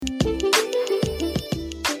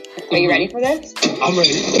Are you ready for this? I'm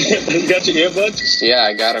ready. You got your earbuds? Yeah,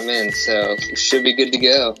 I got them in, so should be good to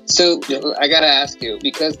go. So I gotta ask you,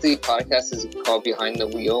 because the podcast is called Behind the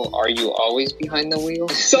Wheel, are you always behind the wheel?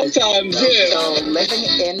 Sometimes, yeah. So living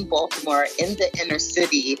in Baltimore, in the inner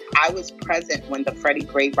city, I was present when the Freddie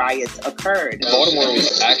Gray riots occurred. Baltimore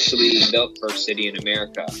was actually the first city in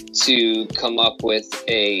America to come up with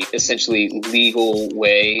a essentially legal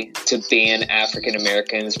way to ban African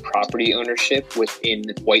Americans' property ownership within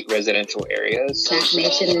white residential areas. Snack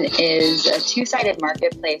Nation is a two-sided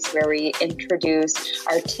marketplace where we introduce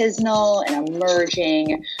artisanal and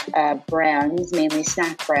emerging brands, mainly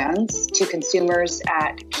snack brands, to consumers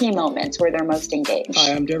at key moments where they're most engaged.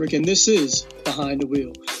 Hi, I'm Derek, and this is Behind the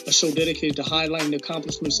Wheel, a show dedicated to highlighting the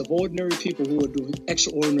accomplishments of ordinary people who are doing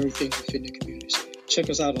extraordinary things within their communities.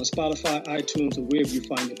 Check us out on Spotify, iTunes, or wherever you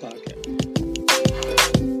find your podcast.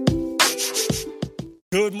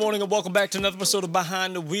 Good morning and welcome back to another episode of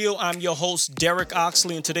Behind the Wheel. I'm your host, Derek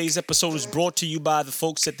Oxley, and today's episode is brought to you by the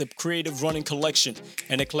folks at the Creative Running Collection,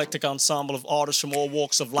 an eclectic ensemble of artists from all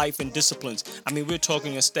walks of life and disciplines. I mean, we're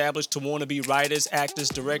talking established to wannabe writers, actors,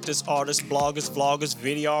 directors, artists, bloggers, vloggers,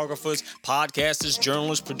 videographers, podcasters,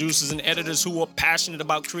 journalists, producers, and editors who are passionate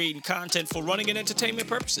about creating content for running and entertainment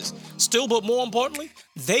purposes. Still, but more importantly,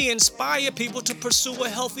 they inspire people to pursue a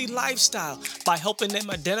healthy lifestyle by helping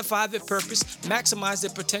them identify their purpose, maximize their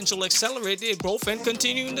potential, accelerate their growth, and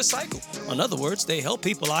continuing the cycle. In other words, they help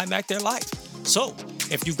people IMAC their life. So,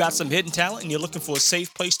 if you've got some hidden talent and you're looking for a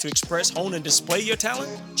safe place to express, hone, and display your talent,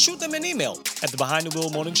 shoot them an email at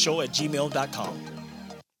thebehindthewheelmorningshow@gmail.com.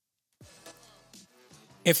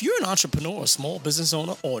 If you're an entrepreneur, a small business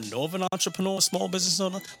owner, or know of an entrepreneur, a small business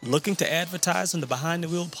owner looking to advertise on the Behind the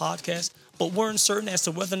Wheel podcast, but weren't certain as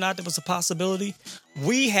to whether or not there was a possibility,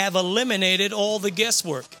 we have eliminated all the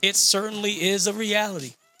guesswork. It certainly is a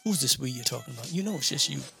reality. Who's this we you're talking about? You know it's just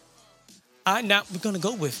you. We're going to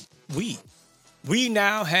go with we. We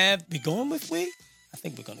now have, we going with we? I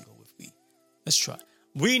think we're going to go with we. Let's try.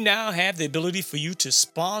 We now have the ability for you to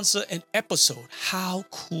sponsor an episode. How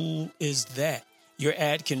cool is that? Your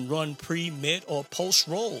ad can run pre, mid, or post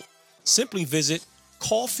roll. Simply visit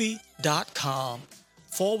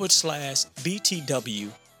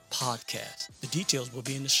coffee.com/BTW podcast. The details will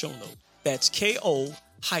be in the show note. That's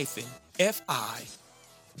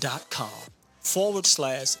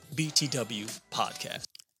KO-fi.com/BTW podcast.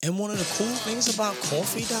 And one of the cool things about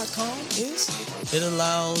coffee.com is it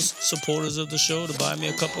allows supporters of the show to buy me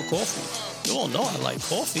a cup of coffee. You all know I like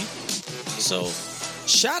coffee. So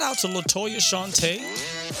shout out to Latoya Shante,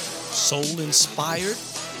 Soul Inspired,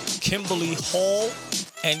 Kimberly Hall,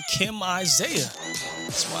 and Kim Isaiah.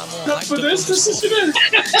 That's why I'm on. This is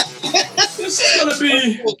gonna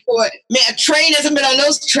be. Man, a train hasn't been on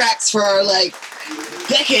those tracks for like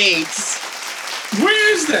decades.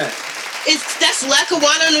 Where is that? That's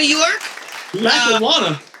Lackawanna, New York.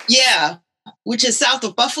 Lackawanna. Yeah, which is south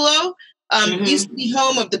of Buffalo. Used to be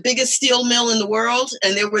home of the biggest steel mill in the world,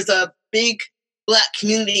 and there was a big Black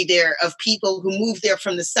community there of people who moved there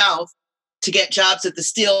from the South to get jobs at the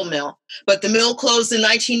steel mill. But the mill closed in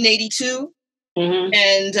 1982.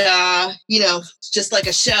 And, just like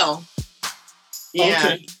a shell. Yeah.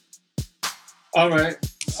 Okay. All right.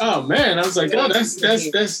 Oh, man. I was like, oh, that's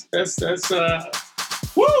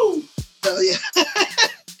woo! So, yeah.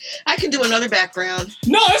 I can do another background.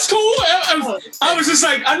 No, that's cool. I was just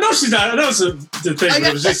like, I know she's not. I know it's the thing. But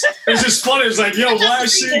it was just funny. It's like, yo, why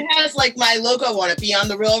is she? It has like my logo on it, Beyond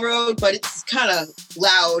the Railroad, but it's kind of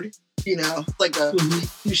loud, like a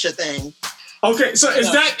fuchsia thing. Okay, so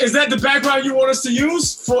is that the background you want us to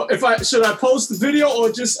use for? Should I post the video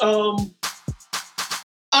or just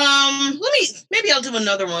maybe I'll do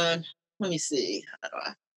another one. Let me see.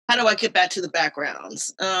 How do I get back to the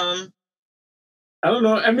backgrounds? I don't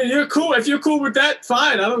know. I mean, you're cool. If you're cool with that,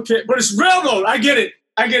 fine. I don't care. But it's railroad. I get it.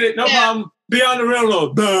 No problem. Beyond the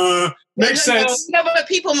railroad. Duh. Makes sense. No, but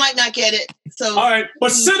people might not get it. So all right,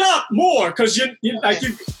 but sit up more because you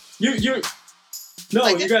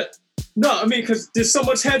because there's so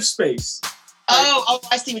much headspace. Oh,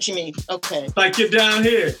 I see what you mean. Okay. Like you're down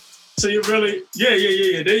here, so you really There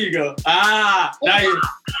you go. Now you.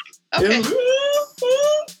 Okay.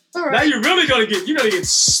 All right. Now you're gonna get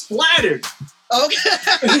splattered.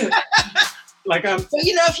 Okay. Like I'm. But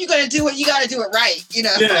if you're gonna do it, you gotta do it right.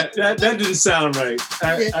 Yeah, that didn't sound right.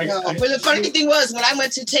 But the funny thing was, when I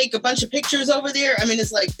went to take a bunch of pictures over there, I mean,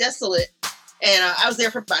 it's like desolate, and I was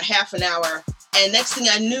there for about half an hour. And next thing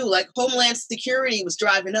I knew, like Homeland Security was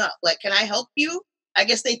driving up. Like, can I help you? I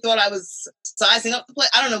guess they thought I was sizing up the place.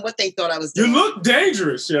 I don't know what they thought I was doing. You look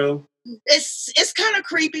dangerous, yo. It's kind of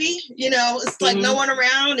creepy, it's like no one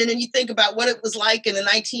around. And then you think about what it was like in the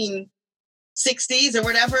 1960s or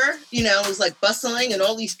whatever, it was like bustling and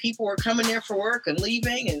all these people were coming there for work and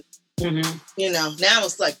leaving. And, now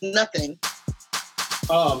it's like nothing.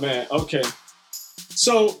 Oh, man. Okay.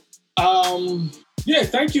 So,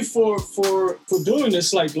 thank you for doing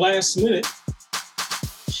this like last minute.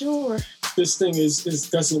 Sure. This thing is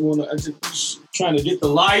doesn't want to. Just trying to get the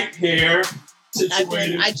light here.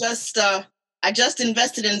 I just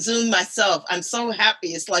invested in Zoom myself. I'm so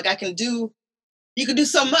happy. It's like you can do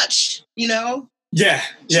so much, Yeah.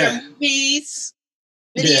 Movies,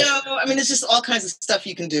 video. Yeah. I mean, it's just all kinds of stuff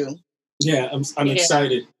you can do. Yeah, I'm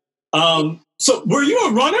excited. So were you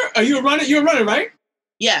a runner? Are you a runner? You're a runner, right?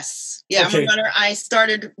 Yes. Yeah, okay. I'm a runner. I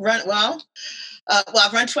started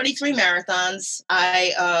I've run 23 marathons.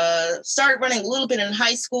 I started running a little bit in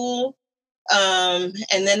high school. And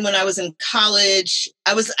then when I was in college,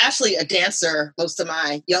 I was actually a dancer most of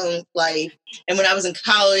my young life. And when I was in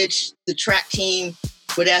college, the track team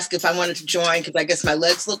would ask if I wanted to join because I guess my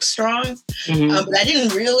legs looked strong. But I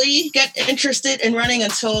didn't really get interested in running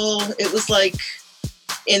until it was like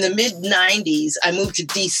in the mid 90s. I moved to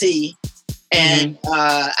DC. And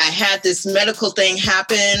I had this medical thing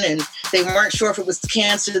happen and they weren't sure if it was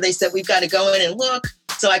cancer. They said, we've got to go in and look.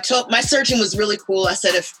 So my searching was really cool. I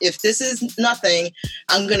said, if this is nothing,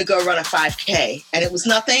 I'm going to go run a 5K. And it was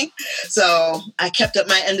nothing. So I kept up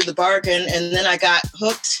my end of the bargain and then I got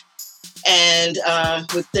hooked. And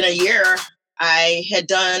within a year, I had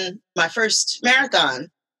done my first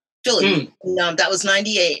marathon, Philly. That was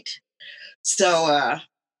 98. So,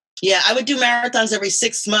 I would do marathons every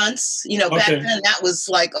 6 months. Back then that was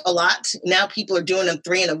like a lot. Now people are doing them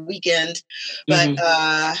 3 in a weekend. But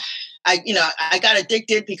I got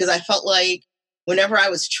addicted because I felt like whenever I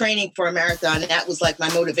was training for a marathon, that was like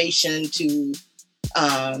my motivation to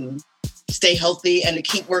stay healthy and to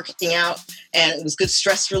keep working out. And it was good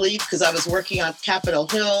stress relief because I was working on Capitol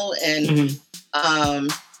Hill and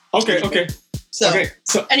Okay. So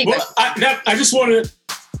anyway. Well, I just wanted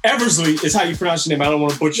Eversley is how you pronounce your name. I don't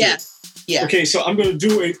want to butcher it. Yeah. Okay, so I'm going to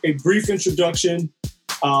do a brief introduction.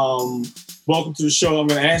 Welcome to the show. I'm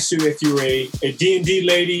going to ask you if you're a D&D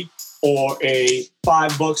lady or a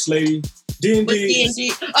 $5 lady.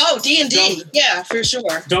 D&D. Oh, D&D. Yeah, for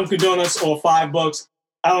sure. Dunkin' Donuts or $5.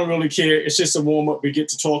 I don't really care. It's just a warm up. We get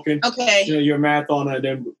to talking. Okay. You're a marathoner, and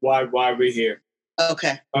then why we're here.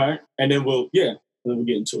 Okay. All right, and then we'll get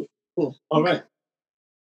into it. Cool. All right.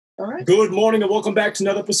 All right. Good morning and welcome back to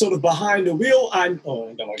another episode of Behind the Wheel. I got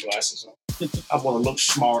my glasses on. I want to look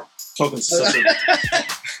smart. Talking to something.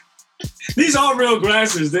 These are real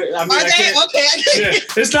glasses. Okay.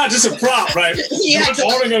 It's not just a prop, right? Good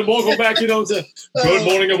morning and welcome back. Good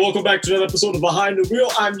morning and welcome back to another episode of Behind the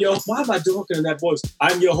Wheel. Why am I talking in that voice?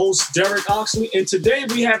 I'm your host, Derek Oxley, and today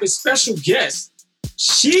we have a special guest.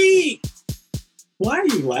 Why are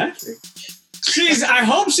you laughing? I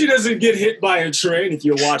hope she doesn't get hit by a train if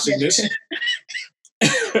you're watching this.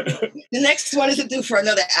 The next one is due for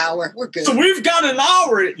another hour. We're good. So we've got an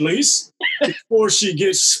hour at least before she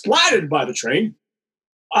gets splattered by the train.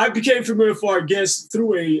 I became familiar with our guest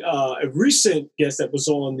through a recent guest that was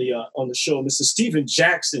on the show. Mr. Steven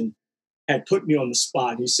Jackson had put me on the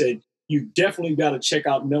spot. He said, you definitely got to check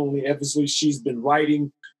out Melanie Eversley. She's been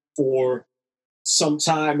writing for some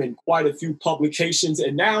time in quite a few publications,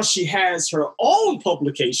 and now she has her own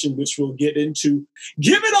publication, which we'll get into.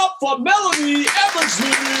 Give it up for Melanie Eversley!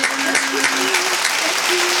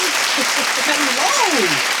 Hello!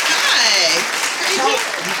 Hi!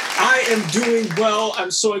 I am doing well. I'm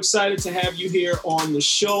so excited to have you here on the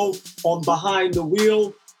show, on Behind the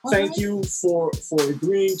Wheel. Thank you for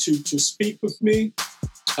agreeing to speak with me.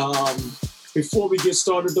 Before we get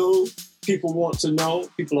started, though, people want to know.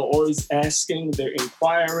 People are always asking. They're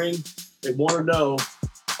inquiring. They want to know,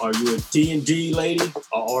 are you a D&D lady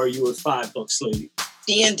or are you a $5 lady?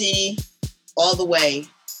 D&D all the way.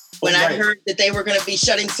 When I heard that they were going to be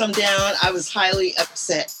shutting some down, I was highly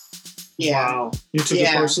upset. Yeah. Wow. You took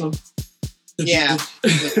it personal?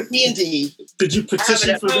 D&D. Did you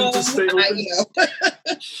petition for them to stay open?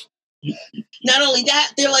 Not only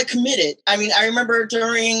that, they're like committed. I mean, I remember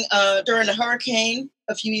during the hurricane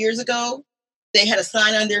a few years ago, they had a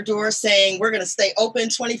sign on their door saying, we're going to stay open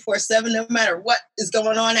 24/7, no matter what is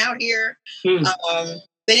going on out here. They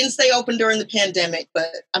didn't stay open during the pandemic, but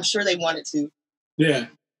I'm sure they wanted to. Yeah.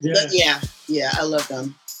 But I love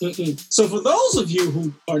them. So for those of you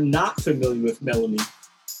who are not familiar with Melanie,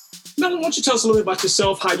 why don't you tell us a little bit about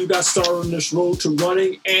yourself, how you got started on this road to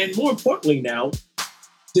running, and more importantly now,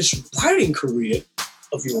 this writing career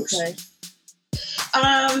of yours. Okay.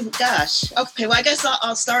 Gosh. Okay. Well, I guess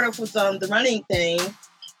I'll start off with the running thing.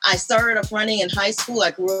 I started off running in high school.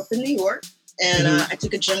 I grew up in New York, and I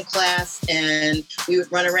took a gym class, and we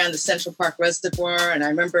would run around the Central Park Reservoir. And I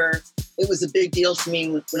remember it was a big deal to me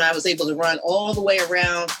when I was able to run all the way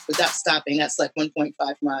around without stopping. That's like 1.5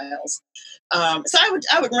 miles. So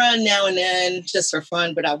I would run now and then just for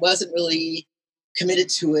fun, but I wasn't really committed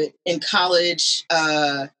to it. In college,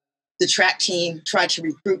 the track team tried to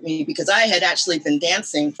recruit me because I had actually been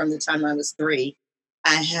dancing from the time I was 3.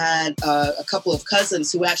 I had a couple of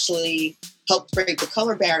cousins who actually helped break the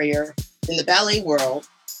color barrier in the ballet world.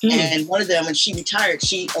 And one of them, when she retired,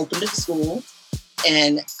 she opened a school.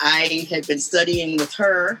 And I had been studying with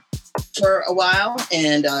her for a while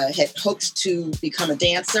and had hoped to become a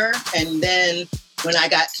dancer. And then when I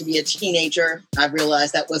got to be a teenager, I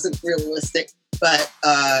realized that wasn't realistic. But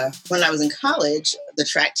when I was in college, the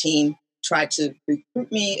track team tried to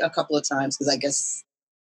recruit me a couple of times because I guess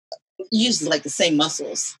used like the same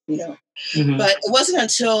muscles, you know. But it wasn't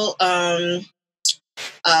until, I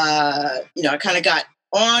kind of got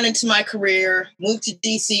on into my career, moved to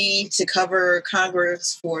DC to cover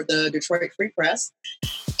Congress for the Detroit Free Press.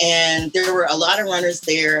 And there were a lot of runners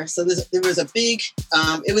there. So there was a big,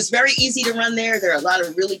 it was very easy to run there. There are a lot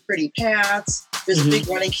of really pretty paths. There's a big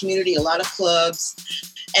running community, a lot of clubs.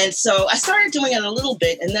 And so I started doing it a little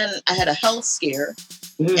bit. And then I had a health scare.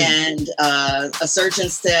 And a surgeon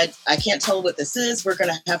said, I can't tell what this is. We're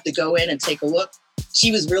going to have to go in and take a look.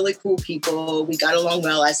 She was really cool people. We got along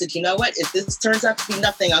well. I said, you know what? If this turns out to be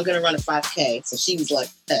nothing, I'm going to run a 5K. So she was like,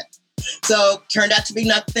 eh. So turned out to be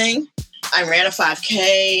nothing. I ran a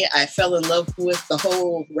 5K. I fell in love with the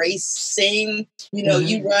whole race thing. You know,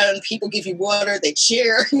 you run, people give you water, they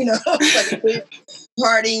cheer, you know, it's like a big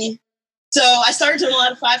party. So I started doing a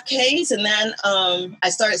lot of 5Ks, and then I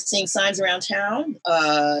started seeing signs around town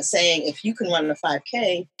saying, if you can run a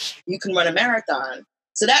 5K, you can run a marathon.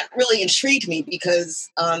 So that really intrigued me because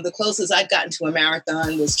the closest I'd gotten to a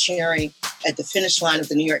marathon was cheering at the finish line of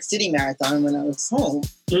the New York City Marathon when I was home.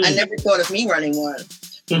 I never thought of me running one.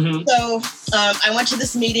 So I went to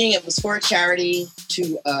this meeting. It was for a charity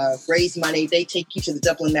to raise money. They take you to the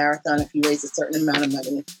Dublin Marathon if you raise a certain amount of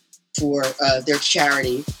money for their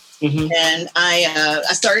charity. And I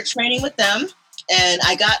started training with them, and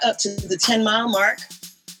I got up to the 10-mile mark,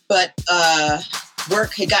 but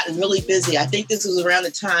work had gotten really busy. I think this was around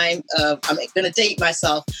the time I'm going to date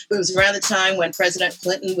myself, but it was around the time when President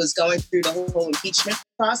Clinton was going through the whole impeachment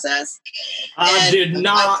process. I did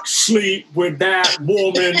not sleep with that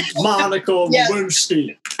woman, Monica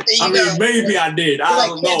Lewinsky. I mean, maybe I did. I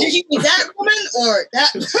don't know. Did you mean that woman or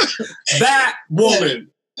that? That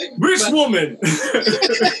woman. Which woman?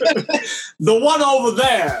 The one over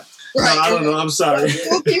there. Right. No, I don't know. I'm sorry.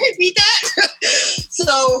 Well, can you repeat that?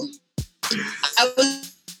 So I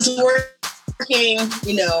was working,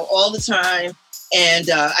 you know, all the time, and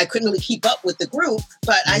I couldn't really keep up with the group.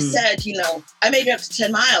 But I said, you know, I made it up to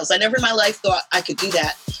 10 miles. I never in my life thought I could do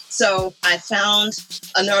that. So I found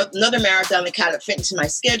another marathon that kind of fit into my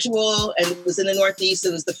schedule, and it was in the Northeast.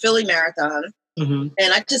 It was the Philly Marathon. And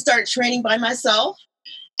I just started training by myself.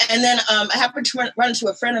 And then I happened to run into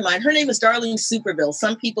a friend of mine. Her name is Darlene Superbill.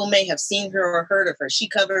 Some people may have seen her or heard of her. She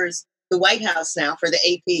covers the White House now for the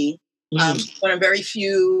AP. One of very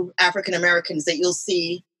few African Americans that you'll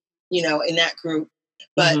see, you know, in that group.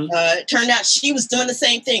 But it turned out she was doing the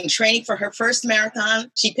same thing, training for her first marathon.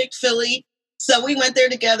 She picked Philly. So we went there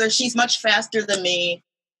together. She's much faster than me.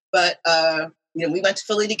 But, you know, we went to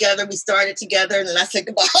Philly together. We started together, and then I said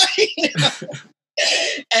goodbye. You know?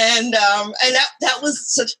 And that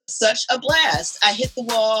was such a blast. I hit the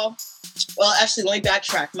wall. Well, actually, let me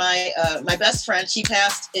backtrack. My best friend, she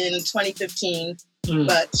passed in 2015,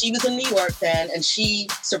 but she was in New York then, and she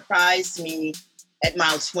surprised me at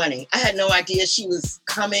mile 20. I had no idea she was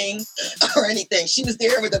coming or anything. She was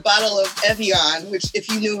there with a bottle of Evian, which if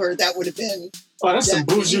you knew her, that would have been. Oh, that's some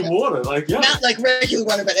bougie water. Like, yeah. Not like regular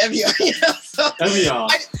water, but Evian. You know? So Evian.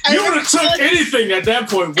 You would have took anything at that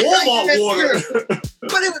point. Walmart water.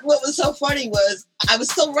 But what was so funny was I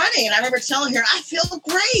was still running, and I remember telling her, I feel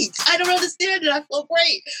great. I don't understand it. I feel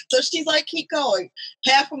great. So she's like, keep going.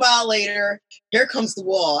 Half a mile later, here comes the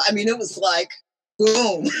wall. I mean, it was like,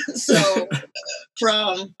 boom. So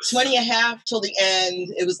from 20 and a half till the end,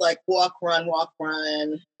 it was like walk, run.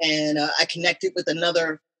 And I connected with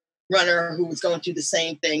another runner who was going through the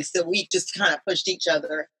same thing. So we just kind of pushed each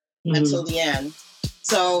other until the end.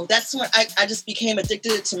 So that's when I just became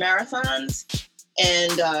addicted to marathons.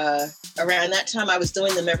 And around that time, I was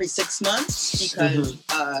doing them every 6 months because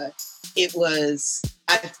it was,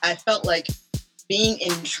 I felt like being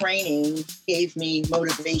in training gave me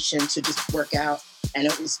motivation to just work out and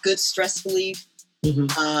it was good stress relief.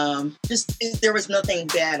 Mm-hmm. There was nothing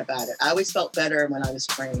bad about it. I always felt better when I was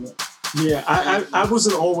training. Yeah, I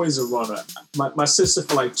wasn't always a runner. My sister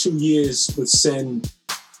for like 2 years would send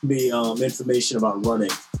me information about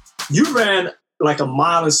running. You ran like a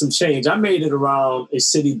mile and some change. I made it around a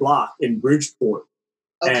city block in Bridgeport.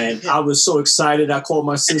 Okay. And I was so excited. I called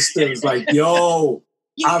my sister. It was like, yo,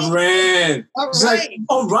 I ran. She's like,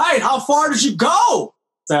 all right, how far did you go?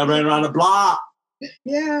 So I ran around the block.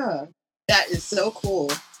 Yeah, that is so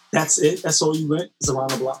cool. That's it? That's all you went? It's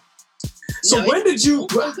around the block? So when did you...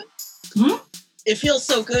 It feels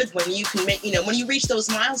so good when you can make, when you reach those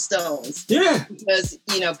milestones. Yeah. Because,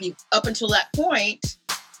 up until that point...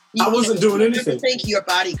 I wasn't doing anything. I think your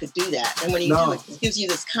body could do that. And when you do it, it gives you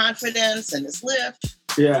this confidence and this lift.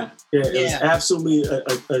 Yeah. It was absolutely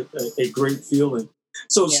a great feeling.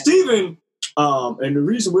 So Stephen, and the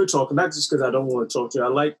reason we're talking, not just because I don't want to talk to you, I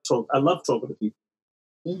love talking to people.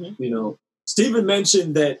 Mm-hmm. Stephen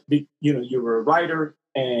mentioned that, you were a writer,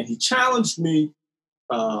 and he challenged me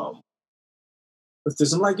with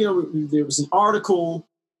this. I'm like, there was an article,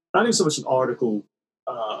 not even so much an article,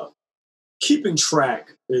 keeping track.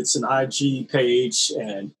 It's an IG page,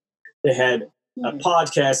 and they had a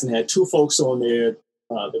podcast and had two folks on there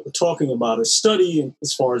that were talking about a study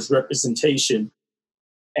as far as representation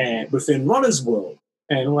and within runners' world.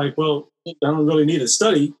 And I'm like, well, I don't really need a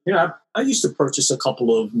study. I used to purchase a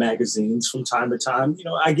couple of magazines from time to time.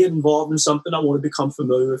 I get involved in something, I want to become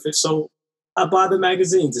familiar with it. So I buy the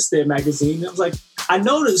magazines. It's their magazine. And I was like, I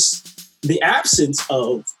noticed the absence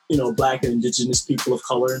of, Black and Indigenous people of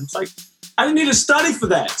color. And it's like, I didn't need a study for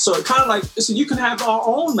that. So it kind of like, listen, you can have our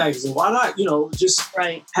own magazine. Why not, just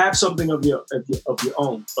have something of your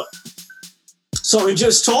own. But so in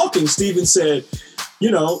just talking, Stephen said,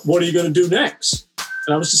 what are you going to do next?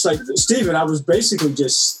 And I was just like, Stephen, I was basically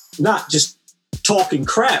not just talking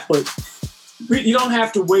crap, but you don't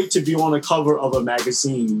have to wait to be on the cover of a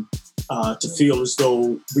magazine to feel as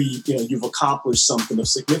though you've accomplished something of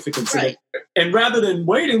significance. Right. And rather than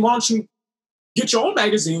waiting, why don't you get your own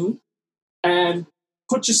magazine and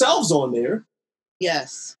put yourselves on there?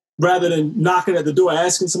 Yes. Rather than knocking at the door,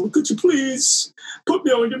 asking someone, could you please put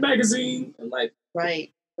me on your magazine? And like,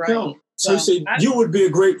 right. So he said, you would be a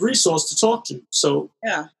great resource to talk to. So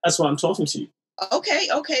that's why I'm talking to you.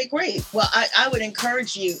 Okay, great. Well, I would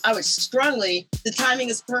encourage you, the timing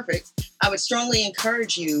is perfect. I would strongly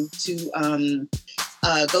encourage you to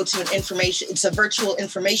go to it's a virtual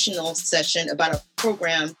informational session about a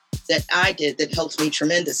program that I did that helped me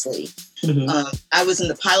tremendously. Mm-hmm. I was in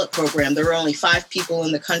the pilot program. There were only 5 people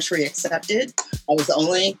in the country accepted. I was the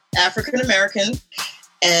only African-American.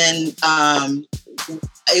 And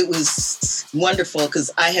it was wonderful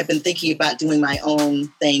because I had been thinking about doing my own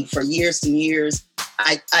thing for years and years.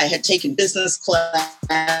 I had taken business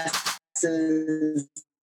classes,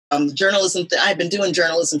 journalism. I had been doing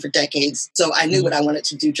journalism for decades, so I knew what I wanted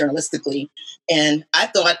to do journalistically. And I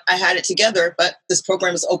thought I had it together, but this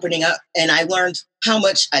program is opening up, and I learned how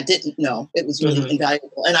much I didn't know. It was really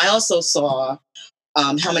invaluable. And I also saw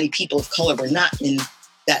how many people of color were not in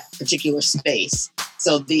that particular space.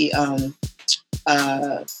 So the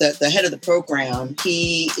head of the program,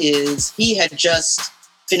 he had just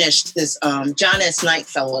finished this John S. Knight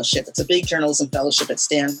Fellowship. It's a big journalism fellowship at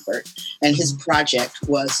Stanford. And his project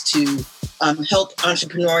was to help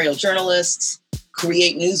entrepreneurial journalists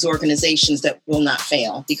create news organizations that will not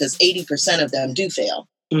fail, because 80% of them do fail.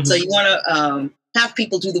 Mm-hmm. So you want to have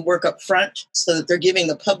people do the work up front so that they're giving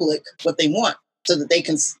the public what they want so that they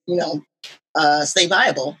can, stay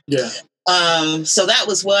viable. Yeah. So that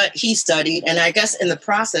was what he studied. And I guess in the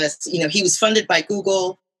process, he was funded by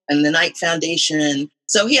Google and the Knight Foundation.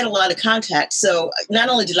 So he had a lot of contacts. So not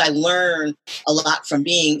only did I learn a lot from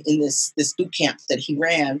being in this boot camp that he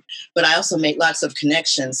ran, but I also made lots of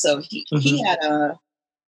connections. So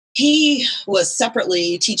he was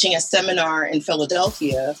separately teaching a seminar in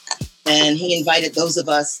Philadelphia, and he invited those of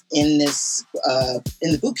us in this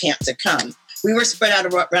in the boot camp to come. We were spread out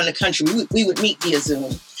around the country. We would meet via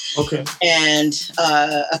Zoom. Okay. And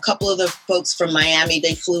a couple of the folks from Miami,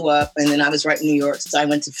 they flew up, and then I was right in New York, so I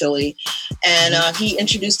went to Philly. And he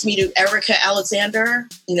introduced me to Erica Alexander,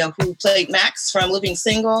 who played Max from Living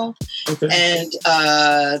Single, and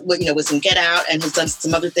was in Get Out and has done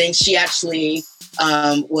some other things. She actually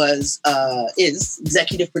is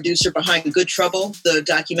executive producer behind Good Trouble, the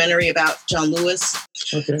documentary about John Lewis.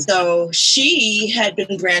 Okay. So she had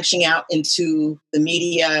been branching out into the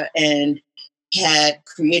media and had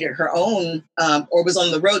created her own, or was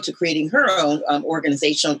on the road to creating her own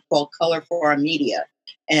organization called Color for Our Media.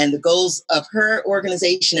 And the goals of her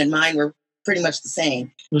organization and mine were pretty much the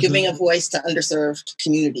same, giving a voice to underserved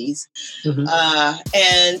communities.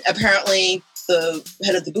 And apparently the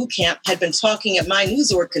head of the boot camp had been talking at my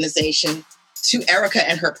news organization to Erica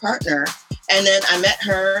and her partner. And then I met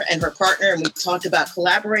her and her partner, and we talked about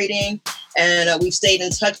collaborating, and we've stayed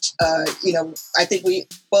in touch. I think we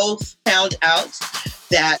both found out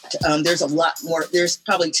that there's a lot more, there's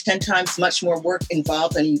probably 10 times much more work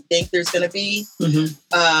involved than you think there's going to be.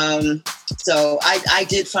 So I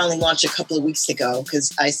did finally launch a couple of weeks ago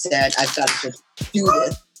because I said, I've got to do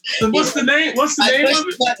this. And what's the name? What's the name of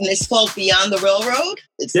it? Button. It's called Beyond the Railroad.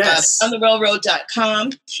 It's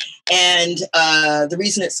beyondtherailroad.com. And the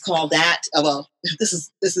reason it's called that, this is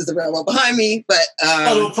the railroad behind me, but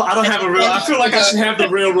I don't have a railroad. I feel like I should have the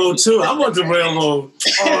railroad too. I want the railroad.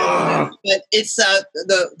 But it's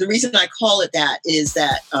the reason I call it that is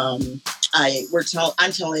that I'm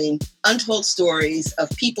telling untold stories of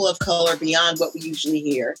people of color beyond what we usually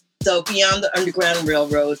hear. So beyond the Underground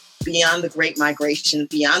Railroad, beyond the Great Migration,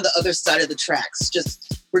 beyond the other side of the tracks,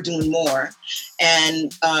 just we're doing more.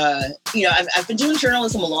 And, I've been doing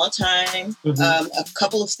journalism a long time. A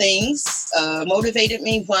couple of things motivated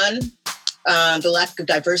me. One, the lack of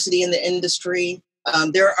diversity in the industry.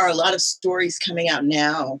 There are a lot of stories coming out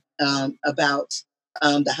now about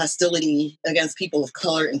the hostility against people of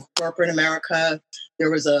color in corporate America. There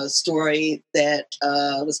was a story that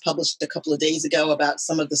was published a couple of days ago about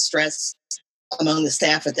some of the stress among the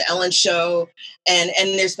staff at the Ellen Show. And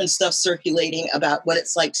there's been stuff circulating about what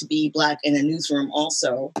it's like to be Black in a newsroom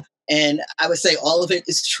also. And I would say all of it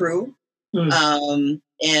is true. For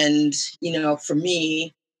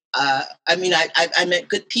me, I met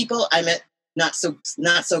good people. I met not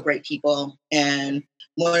so great people. And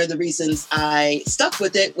one of the reasons I stuck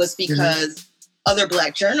with it was because other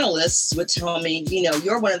Black journalists would tell me,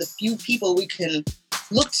 you're one of the few people we can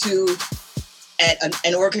look to at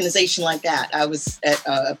an organization like that. I was at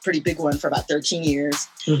a pretty big one for about 13 years.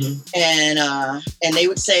 And they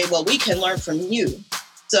would say, well, we can learn from you.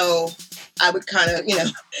 So I would kind of,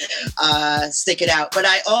 stick it out. But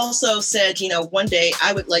I also said, one day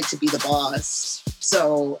I would like to be the boss.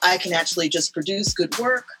 So I can actually just produce good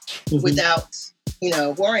work without,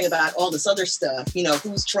 worrying about all this other stuff,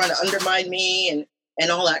 who's trying to undermine me and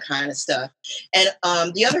all that kind of stuff. And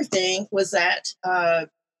the other thing was that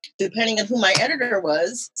depending on who my editor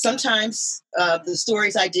was, sometimes the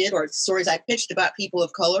stories I did or stories I pitched about people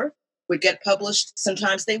of color would get published.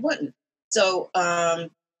 Sometimes they wouldn't. So,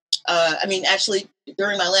 actually,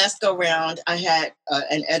 during my last go round, I had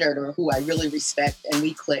an editor who I really respect, and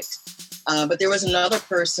we clicked. But there was another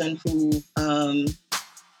person who,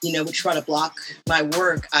 would try to block my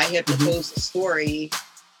work. I had proposed a story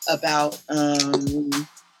about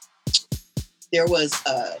there was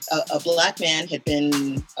a Black man had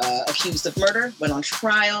been accused of murder, went on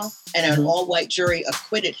trial, and an all-white jury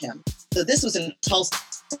acquitted him. So this was in Tulsa,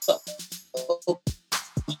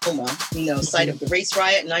 Oklahoma, site of the race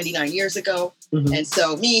riot 99 years ago. And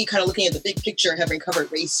so me kind of looking at the big picture, having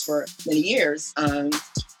covered race for many years,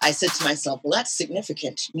 I said to myself, well, that's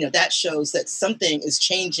significant. That shows that something is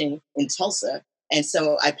changing in Tulsa. And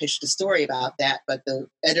so I pitched a story about that. But the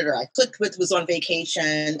editor I clicked with was on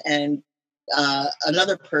vacation, and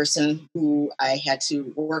another person who I had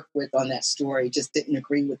to work with on that story just didn't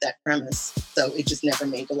agree with that premise. So it just never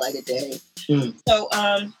made the light of day. So,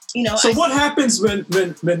 So what happens when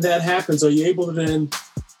that happens? Are you able to then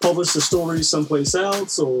publish the story someplace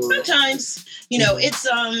else, or sometimes, it's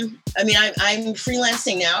I'm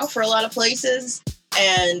freelancing now for a lot of places.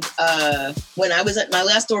 And when I was at my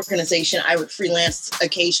last organization, I would freelance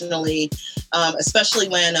occasionally, especially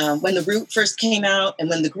when the Root first came out and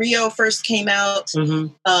when the Griot first came out.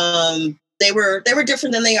 They were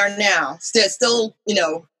different than they are now. Still,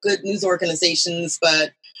 good news organizations,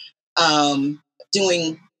 but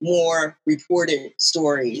doing more reported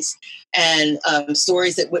stories and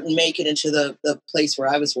stories that wouldn't make it into the place where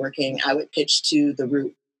I was working. I would pitch to the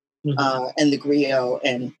Root and the Griot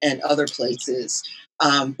and other places.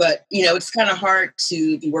 But, it's kind of hard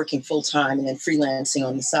to be working full time and then freelancing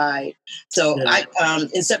on the side. So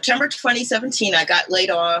in September 2017, I got laid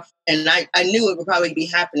off, and I knew it would probably be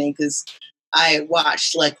happening because I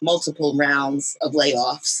watched multiple rounds of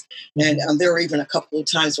layoffs. And there were even a couple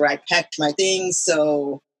of times where I packed my things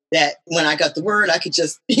so that when I got the word, I could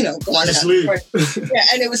just, go on. Just leave. Yeah,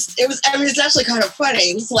 and it's actually kind of funny.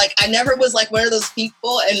 It was I never was one of those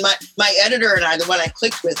people. And my editor and I, the one I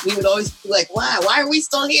clicked with, we would always be like, wow, why are we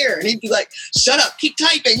still here? And he'd be like, shut up, keep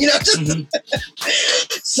typing,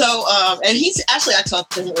 So, and he's actually, I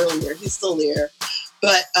talked to him earlier. He's still there.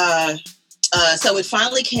 But, so it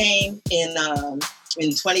finally came in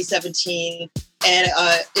in 2017. And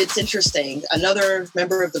it's interesting. Another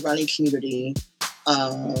member of the running community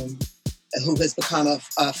who has become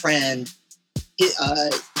a friend, he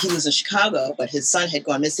was in Chicago, but his son had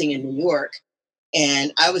gone missing in New York.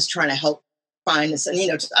 And I was trying to help find this. And,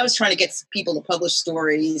 I was trying to get people to publish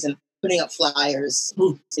stories and putting up flyers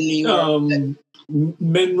in New York.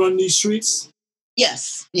 Men Run These Streets?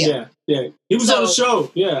 Yes. Yeah. He was on the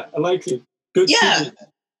show. Yeah, I liked it. Good. Yeah. TV.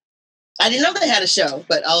 I didn't know they had a show,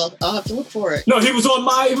 but I'll have to look for it. No, he was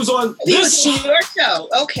on this show. Your show.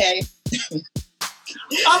 Okay.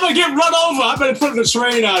 I'm gonna get run over. I better put the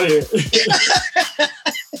train out here.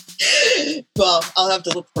 Well, I'll have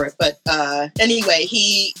to look for it. But anyway,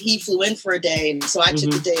 he flew in for a day, and so I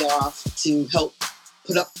took the day off to help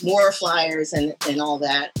put up more flyers and all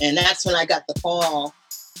that. And that's when I got the call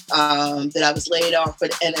that I was laid off.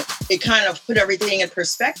 But it kind of put everything in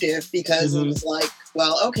perspective, because it was like,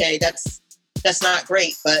 well, okay, that's not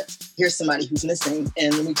great, but here's somebody who's missing,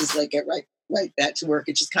 and let me just get right back to work.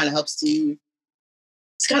 It just kind of helps you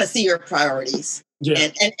kind of see your priorities. Yeah.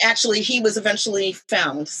 And actually, he was eventually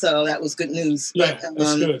found, so that was good news. Yeah,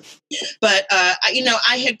 that's good. But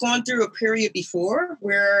I had gone through a period before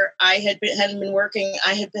where I hadn't been working.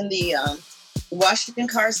 I had been the Washington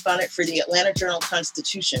correspondent for the Atlanta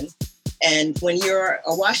Journal-Constitution. And when you're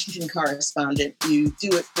a Washington correspondent, you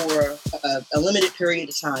do it for a limited period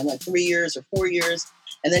of time, like 3 years or 4 years.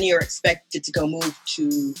 And then you're expected to go move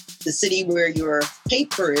to the city where your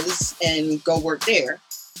paper is and go work there.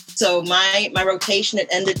 So my rotation had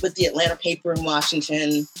ended with the Atlanta paper in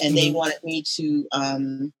Washington, and they wanted me to,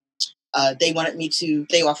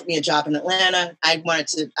 they offered me a job in Atlanta. I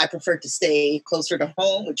preferred to stay closer to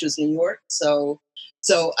home, which was New York. So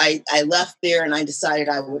I left there, and I decided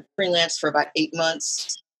I would freelance for about 8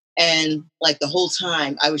 months. And the whole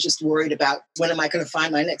time I was just worried about, when am I going to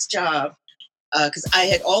find my next job? Because I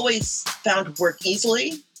had always found work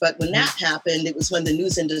easily. But when that happened, it was when the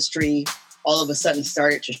news industry all of a sudden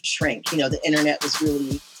started to shrink. The internet was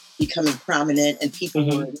really becoming prominent, and people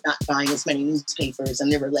were not buying as many newspapers,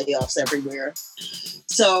 and there were layoffs everywhere.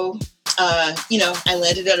 So, I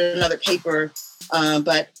landed at another paper.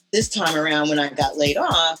 But this time around, when I got laid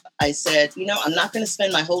off, I said, I'm not going to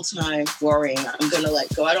spend my whole time worrying. I'm going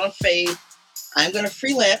to go out on faith. I'm going to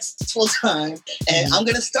freelance full time, and I'm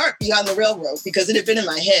going to start Beyond the Railroad, because it had been in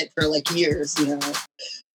my head for years,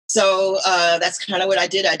 So that's kind of what I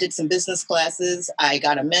did. I did some business classes. I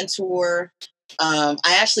got a mentor. I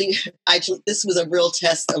actually, this was a real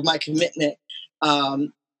test of my commitment.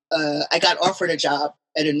 I got offered a job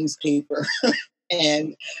at a newspaper,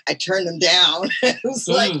 and I turned them down. It was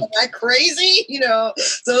like, am I crazy? So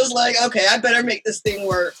it was like, okay, I better make this thing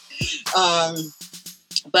work.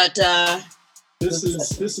 But this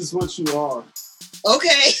is what you are.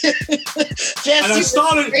 Okay. I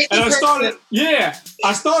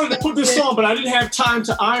started to put this on, but I didn't have time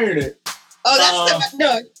to iron it. Oh,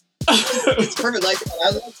 it's perfect like that.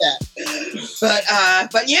 I love that.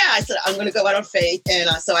 But yeah, I said, I'm going to go out on faith. And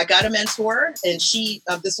so I got a mentor, and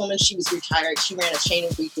this woman, she was retired. She ran a chain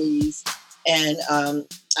of weeklies, and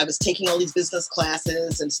I was taking all these business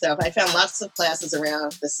classes and stuff. I found lots of classes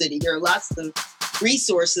around the city. There are lots of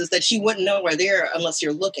resources that you wouldn't know are there unless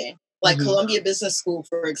you're looking. Like Columbia Business School,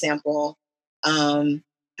 for example,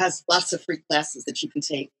 has lots of free classes that you can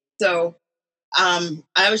take. So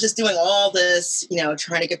I was just doing all this,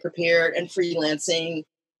 trying to get prepared and freelancing.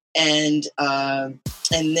 And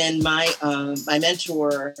then my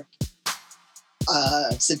mentor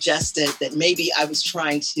suggested that maybe I was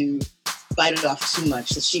trying to bite it off too much.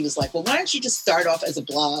 So she was like, well, why don't you just start off as a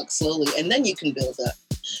blog slowly, and then you can build up.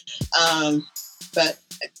 But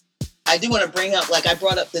I do want to bring up, I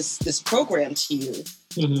brought up this program to you.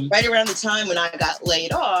 Right around the time when I got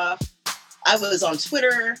laid off, I was on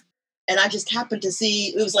Twitter, and I just happened to see,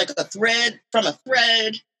 it was like a thread from a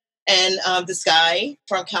thread. And this guy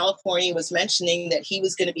from California was mentioning that he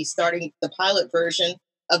was going to be starting the pilot version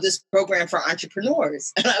of this program for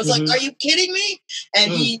entrepreneurs. And I was like, are you kidding me?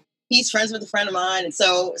 And he's friends with a friend of mine. And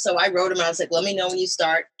so I wrote him, I was like, let me know when you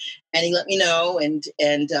start. And he let me know. And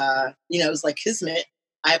it was like kismet.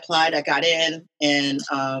 I applied, I got in, and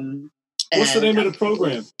what's the name of the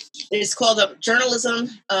program? It's called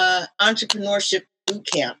Journalism Entrepreneurship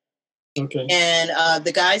Bootcamp. Okay. And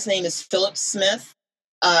the guy's name is Philip Smith.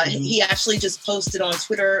 He actually just posted on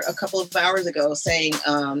Twitter a couple of hours ago saying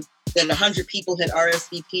that 100 people had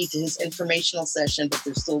RSVP'd to his informational session, but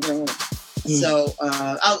there's still room. So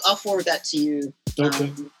I'll forward that to you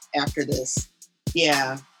after this.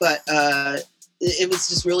 Yeah, but it was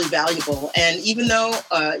just really valuable. And even though,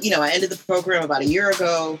 I ended the program about a year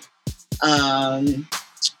ago,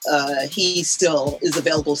 he still is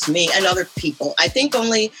available to me and other people. I think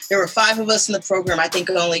there were 5 of us in the program. I think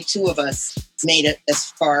only 2 of us made it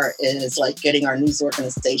as far as like getting our news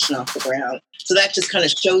organization off the ground. So that just kind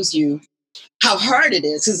of shows you how hard it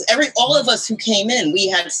is. Because all of us who came in, we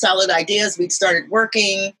had solid ideas. We'd started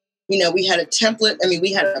working. We had a template. I mean,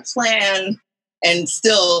 we had a plan, and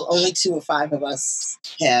still only 2 or 5 of us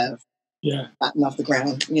have gotten off the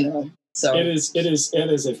ground. So it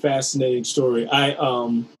is a fascinating story.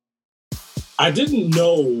 I didn't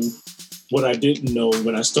know what I didn't know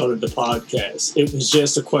when I started the podcast. It was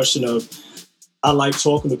just a question of I like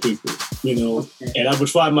talking to people, and I would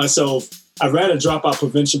find myself. I ran a dropout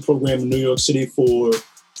prevention program in New York City for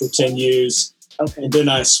 10 years. Okay. And then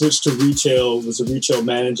I switched to retail, was a retail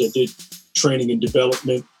manager, did training and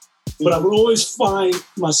development. But I would always find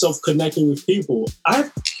myself connecting with people. I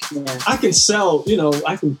can sell, we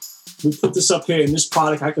put this up here in this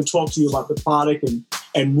product. I can talk to you about the product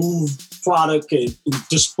and move product and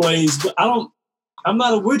displays. But I'm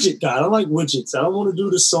not a widget guy. I don't like widgets. I don't want to do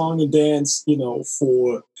the song and dance,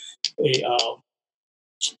 for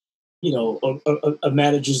a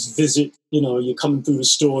manager's visit. You're coming through the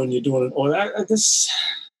store and you're doing an order.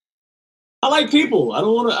 I like people. I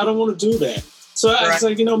don't want to do that. So I was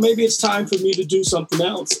like, maybe it's time for me to do something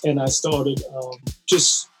else. And I started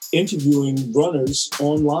just interviewing runners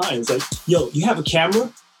online. It's like, yo, you have a camera?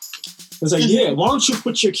 I was like, yeah, why don't you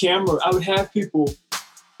put your camera? I would have people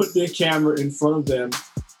put their camera in front of them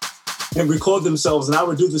and record themselves, and I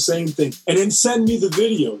would do the same thing. And then send me the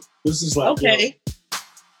video. This is like, okay.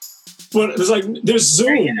 But it was like, there's Zoom.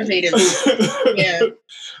 Very innovative. Yeah.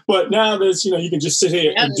 But now there's, you can just sit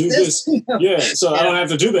here and do this. Yeah. So I don't have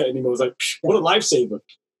to do that anymore. It's like, what a lifesaver.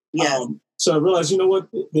 Yeah. So I realized,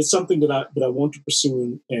 there's something that I want to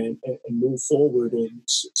pursue and move forward. And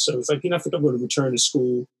so it's like, I think I'm going to return to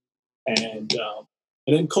school. And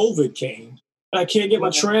then COVID came. And I can't get my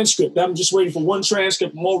transcript. I'm just waiting for one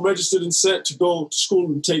transcript. I'm all registered and set to go to school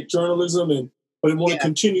and take journalism. But I want to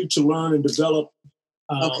continue to learn and develop.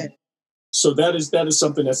 Okay. So that is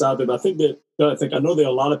something that's out there. But I know there are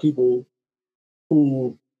a lot of people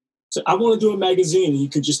who say, I want to do a magazine, and you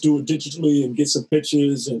can just do it digitally and get some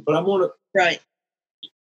pictures. But I want to. Right.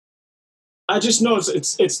 I just know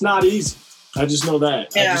it's not easy. I just know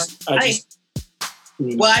that. Yeah.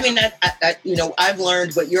 Well, I mean, I've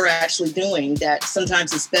learned what you're actually doing, that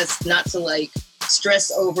sometimes it's best not to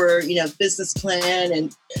stress over, business plan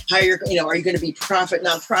and how are you going to be profit,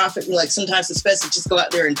 nonprofit? Sometimes it's best to just go out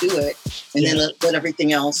there and do it and then let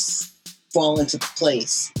everything else fall into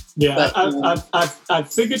place. Yeah, but,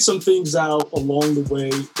 I've figured some things out along the way.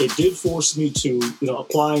 It did force me to,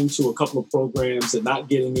 applying to a couple of programs and not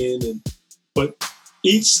getting in. But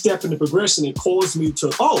each step in the progression, it caused me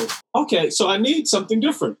to, so I need something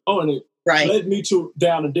different. And it led me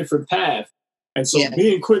down a different path. And so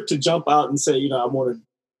being quick to jump out and say, I want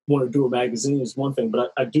to do a magazine is one thing,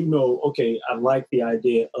 but I do know, I like the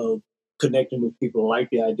idea of connecting with people. I like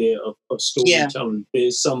the idea of storytelling.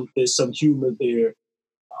 Yeah. There's some humor there.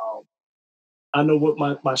 I know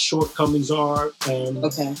what my shortcomings are, and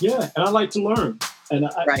and I like to learn. And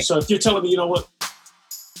so if you're telling me, you know what,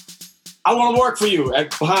 I want to work for you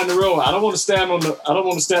behind the row. I don't want to stand on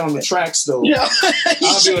the tracks though. Yeah.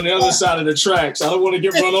 I'll be on the other side of the tracks. I don't want to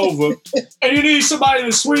get run over. And you need somebody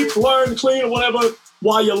to sweep, learn, clean, or whatever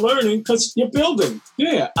while you're learning because you're building.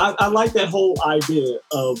 Yeah, I like that whole idea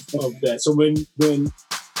of that. So when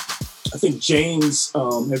I think James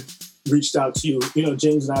had reached out to you,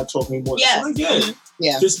 James and I are talking more. Yes.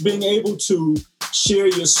 Yeah. Just being able to share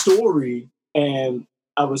your story. And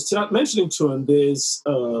I was mentioning to him, there's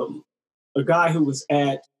a guy who was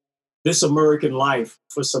at This American Life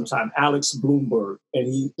for some time, Alex Bloomberg, and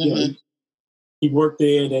he worked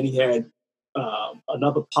there, and then he had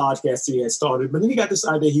another podcast he had started. But then he got this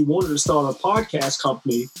idea he wanted to start a podcast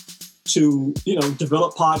company to,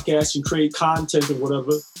 develop podcasts and create content or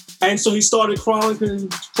whatever. And so he started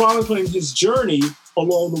chronicling his journey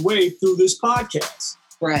along the way through this podcast.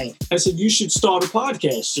 Right. I said, you should start a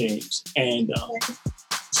podcast, James. And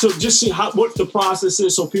so just see what the process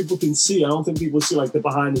is so people can see. I don't think people see the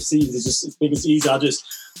behind the scenes. It's just, I think it's easy. I just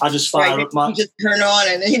fire up my... You just turn on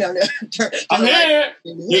and, I'm here,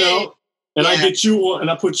 and I get you on, and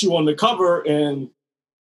I put you on the cover, and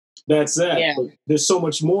that's that. Yeah. But there's so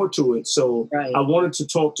much more to it. So I wanted to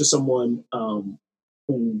talk to someone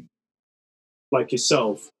who, like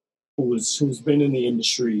yourself, who's been in the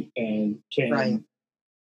industry and can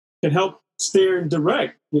help steer and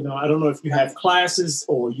direct. I don't know if you have classes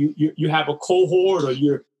or you have a cohort, or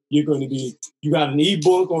you're going to be, you got an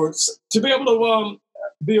ebook, or to be able to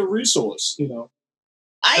be a resource.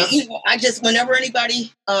 I just, whenever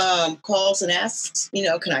anybody calls and asks,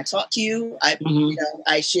 can I talk to you?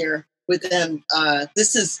 I share with them.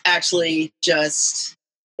 This is actually I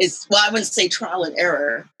wouldn't say trial and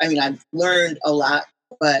error. I mean, I've learned a lot,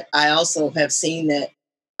 but I also have seen that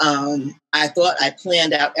I thought I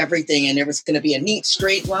planned out everything and there was going to be a neat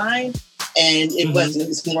straight line. And it wasn't. It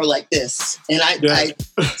was more like this. And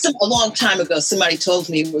a long time ago, somebody told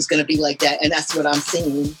me it was going to be like that. And that's what I'm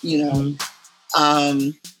seeing,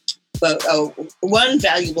 But one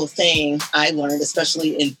valuable thing I learned,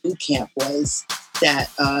 especially in boot camp, was that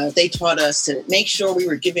they taught us to make sure we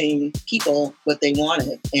were giving people what they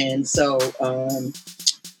wanted. And so,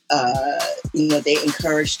 they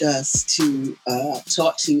encouraged us to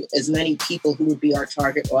talk to as many people who would be our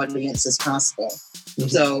target audience as possible. Mm-hmm.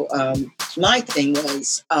 So my thing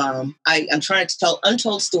was I'm trying to tell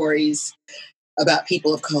untold stories about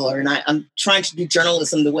people of color, and I'm trying to do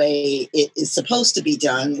journalism the way it is supposed to be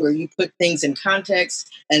done, where you put things in context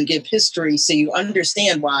and give history so you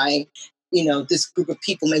understand why this group of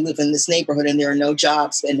people may live in this neighborhood and there are no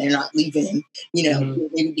jobs and they're not leaving,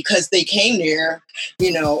 maybe because they came there,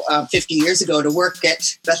 50 years ago to work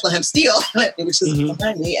at Bethlehem Steel, which is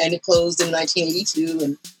behind me, and it closed in 1982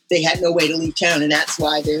 and they had no way to leave town. And that's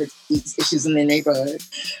why there are these issues in their neighborhood.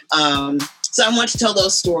 So I want to tell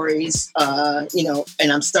those stories,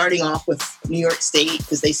 and I'm starting off with New York State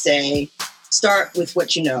because they say, start with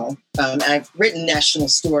what you know. I've written national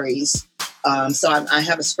stories. So I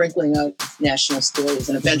have a sprinkling of national stories,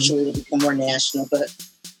 and eventually it'll become more national, but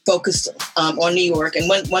focused on New York. And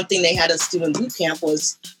one thing they had us do in boot camp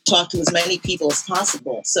was talk to as many people as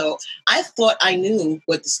possible. So I thought I knew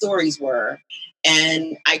what the stories were.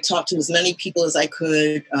 And I talked to as many people as I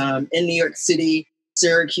could in New York City,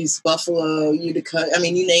 Syracuse, Buffalo, Utica. I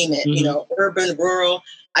mean, you name it, urban, rural.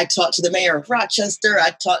 I talked to the mayor of Rochester. I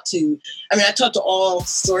talked to all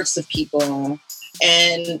sorts of people.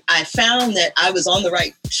 And I found that I was on the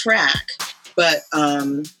right track. But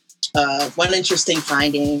one interesting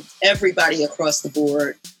finding, everybody across the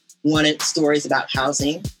board wanted stories about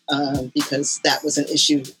housing because that was an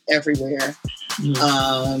issue everywhere.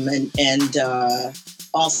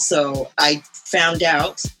 Also, I found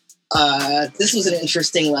out, this was an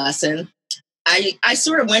interesting lesson. I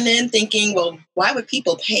sort of went in thinking, well, why would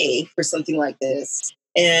people pay for something like this?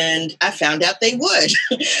 And I found out they would.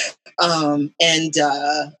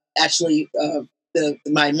 Actually,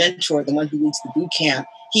 my mentor, the one who leads the boot camp,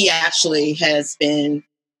 he actually has been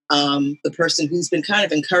the person who's been kind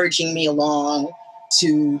of encouraging me along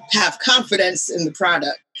to have confidence in the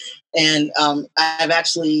product. And I've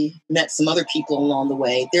actually met some other people along the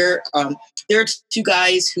way. There are two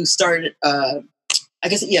guys who started,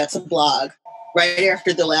 it's a blog right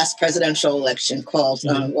after the last presidential election called,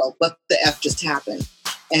 What the F Just Happened?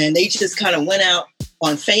 And they just kind of went out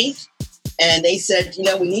on faith and they said,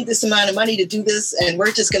 we need this amount of money to do this. And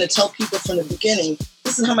we're just going to tell people from the beginning,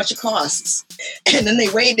 this is how much it costs. And then they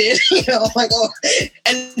waited,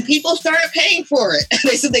 and people started paying for it. And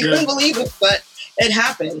they said they couldn't believe it, but it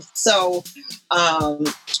happened. So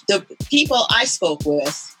the people I spoke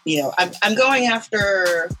with, I'm going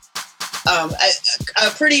after a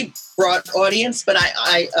pretty broad audience, but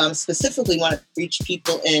I specifically want to reach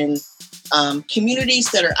people in communities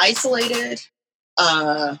that are isolated,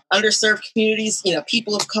 underserved communities,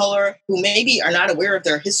 people of color who maybe are not aware of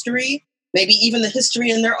their history, maybe even the history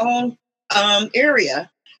in their own area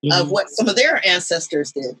of what some of their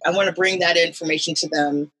ancestors did. I want to bring that information to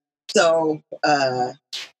them. So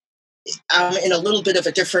I'm in a little bit of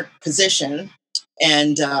a different position.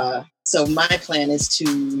 And so my plan is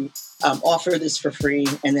to offer this for free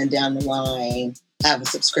and then down the line have a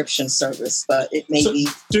subscription service, but it may be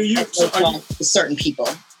to certain people.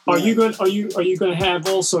 Are you going to have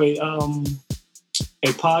also a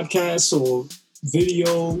podcast or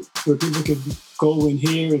video where people can go in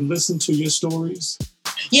here and listen to your stories?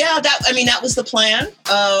 Yeah, that was the plan.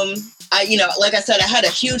 Like I said, I had a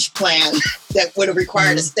huge plan that would have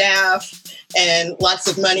required a staff and lots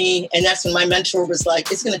of money. And that's when my mentor was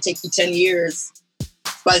like, it's going to take you 10 years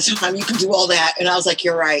by the time you can do all that. And I was like,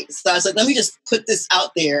 you're right. So I was like, let me just put this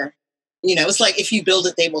out there. It's like, if you build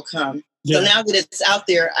it, they will come. Yeah. So now that it's out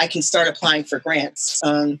there, I can start applying for grants.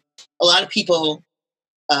 A lot of people,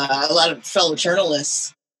 a lot of fellow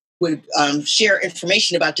journalists would share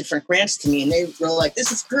information about different grants to me. And they were like,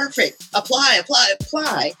 this is perfect. Apply.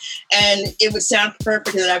 And it would sound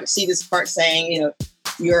perfect. And I would see this part saying,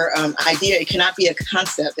 your idea, it cannot be a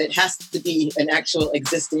concept. It has to be an actual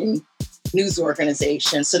existing news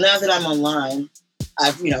organization. So now that I'm online,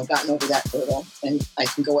 I've, gotten over that hurdle and I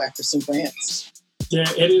can go after some grants. Yeah,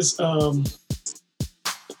 it is.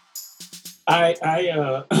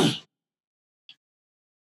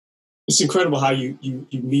 It's incredible how you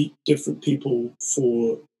meet different people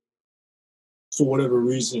for whatever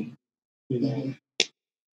reason, you know.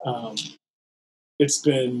 It's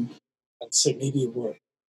been, I'd say maybe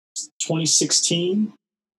 2016.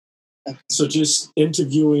 So just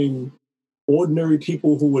interviewing ordinary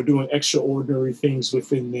people who were doing extraordinary things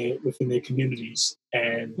within their communities,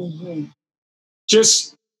 and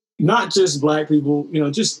just not just Black people, you know,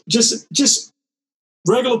 just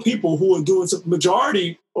regular people who are doing some.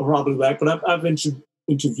 Majority are probably Black, but I've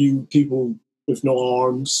interviewed people with no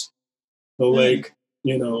arms, no leg,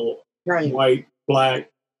 you know, white, Black,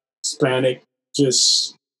 Hispanic,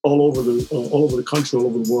 just all over the country, all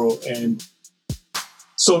over the world. And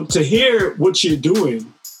so to hear what you're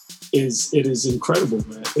doing is incredible,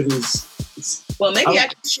 man. It is. Well, maybe I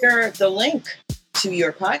can share the link to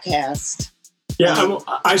your podcast. Yeah,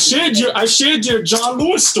 I shared your John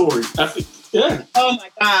Lewis story. Yeah. Oh my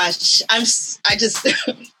gosh,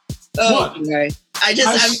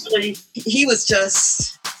 he was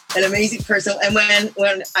just an amazing person. And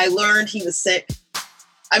when I learned he was sick,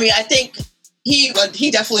 I mean, I think he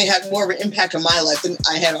definitely had more of an impact on my life than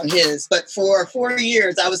I had on his. But for 4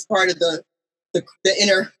 years, I was part of the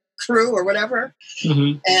inner crew or whatever.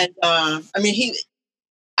 Mm-hmm. And I mean,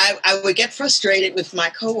 I would get frustrated with my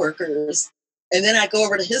coworkers. And then I'd go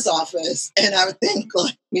over to his office and I would think,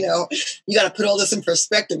 like, you know, you got to put all this in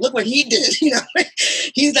perspective. Look what he did. You know,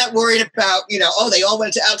 he's not worried about, you know, oh, they all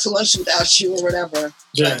went out to lunch without you or whatever.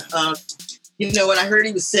 Yeah. But, you know, when I heard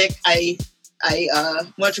he was sick, I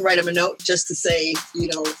wanted to write him a note just to say, you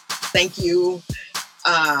know, thank you,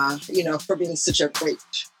 you know, for being such a great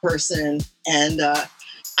person. And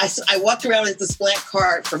I walked around with this blank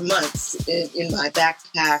card for months in my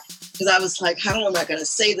backpack because I was like, how am I going to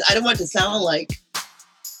say this? I don't want it to sound like,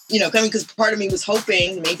 you know, because part of me was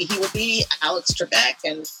hoping maybe he would be Alex Trebek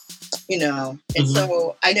and, you know, and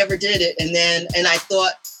so I never did it. And I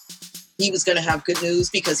thought he was going to have good news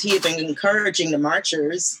because he had been encouraging the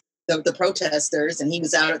marchers, the protesters, and he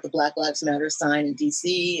was out at the Black Lives Matter sign in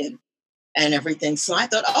DC and everything. So I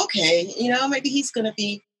thought, okay, you know, maybe he's going to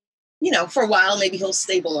be, you know, for a while, maybe he'll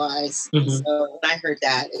stabilize. So when I heard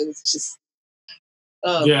that, it was just,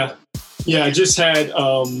 yeah. I just had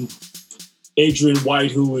Adrian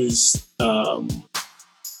White, who is in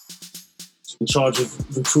charge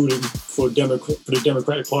of recruiting for the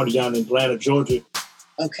Democratic Party down in Atlanta, Georgia.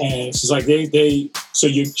 Okay. And she's like,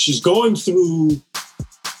 she's going through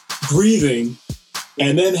grieving,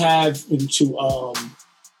 and then having to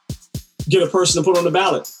get a person to put on the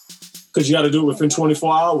ballot. Because you got to do it within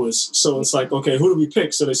 24 hours. So it's like, okay, who do we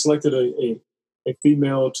pick? So they selected a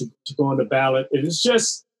female to go on the ballot. It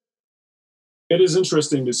is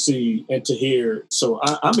interesting to see and to hear. So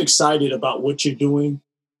I'm excited about what you're doing.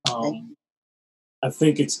 I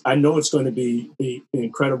know it's going to be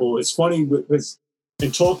incredible. It's funny because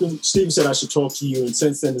in talking, Stephen said I should talk to you. And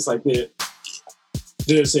since then, it's like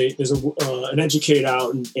there's an educator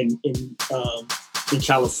out in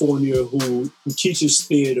California who teaches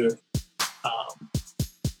theater.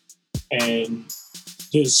 And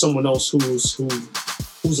there's someone else who's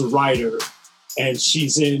a writer, and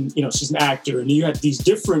she's an actor, and you have these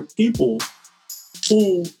different people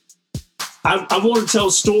who I want to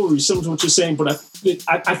tell stories similar to what you're saying, but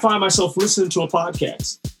I find myself listening to a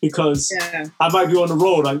podcast because I might be on the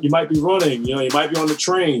road, you might be running, you know, you might be on the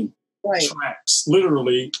train tracks,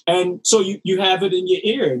 literally, and so you have it in your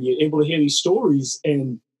ear, and you're able to hear these stories,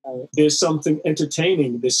 and there's something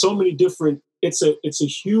entertaining. There's so many different. It's a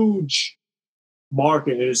huge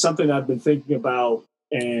market. It's something I've been thinking about,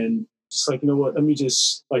 and it's like, you know what? Let me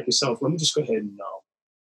just, like yourself, let me just go ahead and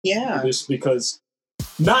do this, because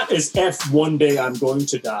not as if one day I'm going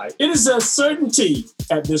to die. It is a certainty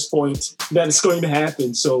at this point that it's going to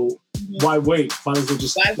happen. So why wait? Might as well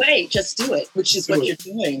just do it, which is what you're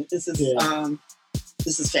doing. This is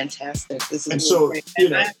fantastic. This is and really so great. You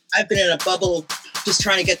and know, I've been in a bubble just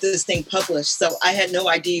trying to get this thing published. So I had no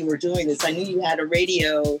idea you were doing this. I knew you had a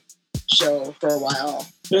radio show for a while.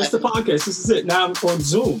 That's the podcast. This is it. Now I'm on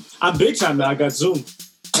Zoom. I'm big time now. I got Zoom.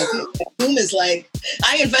 Zoom is like,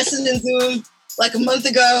 I invested in Zoom like a month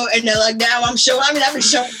ago, and they're like, now I've been showing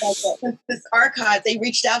like this archive. They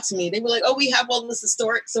reached out to me. They were like, oh, we have all this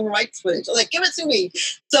historic civil rights footage. I'm like, give it to me.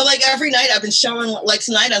 So like every night I've been showing, like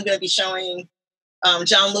tonight I'm going to be showing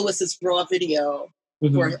John Lewis's raw video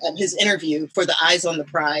for his interview for the Eyes on the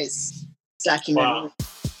Prize documentary. Wow.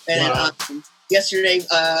 And yesterday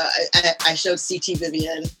I showed C.T.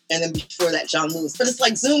 Vivian, and then before that John Lewis. But it's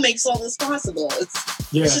like Zoom makes all this possible. It's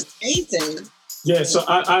just amazing. Yeah, so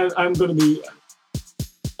I'm going to be.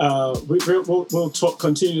 we'll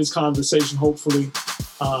continue this conversation, hopefully,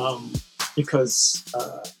 because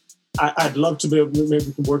I'd love to be able to, maybe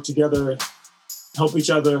we can work together, help each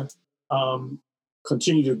other,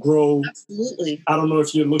 continue to grow. Absolutely. I don't know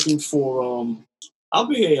if you're looking for, I'll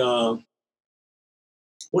be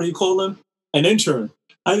what do you call them? An intern.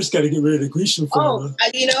 I just got to get rid of the Grecian formula.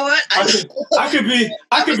 You know what? I could be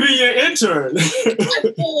your intern.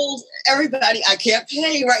 I told everybody I can't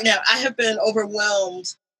pay right now. I have been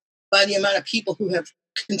overwhelmed by the amount of people who have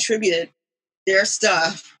contributed their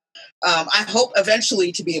stuff. I hope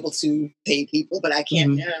eventually to be able to pay people, but I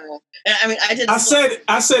can't now. And I mean, I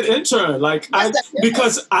said intern,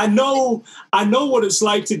 because I know what it's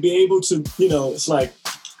like to be able to, it's like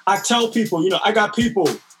I tell people, I got people,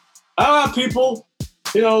 I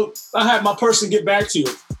had my person get back to you.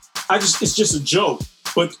 It's just a joke,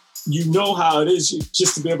 but you know how it is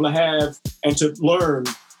just to be able to have and to learn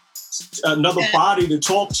another body to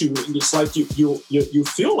talk to. And it's like you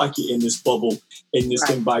feel like you're in this bubble, in this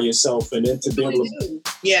thing by yourself, and then to be able to.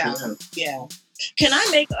 Yeah. Can I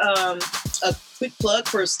make a quick plug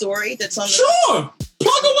for a story that's on the... Sure!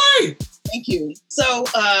 Plug away! Thank you. So,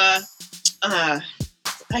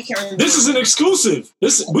 I can't remember. This is an exclusive.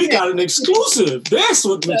 We got an exclusive. That's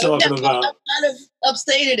what we're talking about. How kind of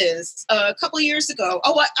upstate it is. A couple of years ago,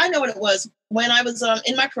 I know what it was. When I was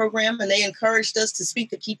in my program and they encouraged us to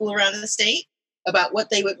speak to people around the state about what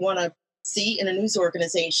they would want to see in a news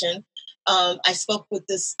organization, I spoke with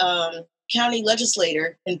this county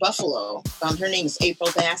legislator in Buffalo. Her name is April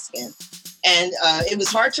Baskin. And it was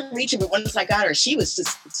hard to reach her, but once I got her, she was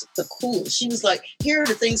just the coolest. She was like, here are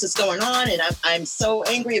the things that's going on, and I'm so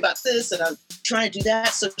angry about this, and I'm trying to do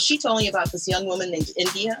that. So she told me about this young woman named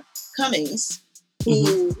India Cummings,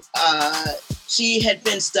 who she had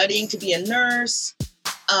been studying to be a nurse,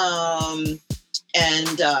 and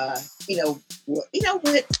had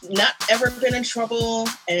not ever been in trouble,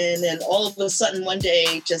 and then all of a sudden one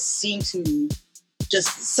day just seemed to...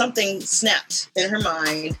 something snapped in her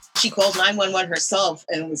mind. She called 911 herself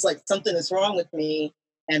and was like, something is wrong with me.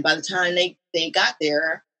 And by the time they got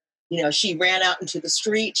there, she ran out into the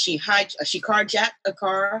street. She carjacked a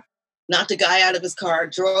car, knocked a guy out of his car,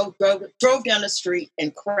 drove down the street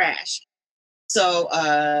and crashed. So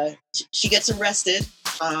she gets arrested.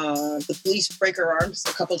 The police break her arms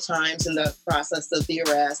a couple times in the process of the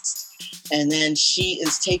arrest. And then she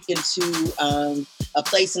is taken to a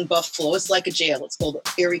place in Buffalo. It's like a jail. It's called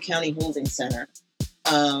Erie County Holding Center.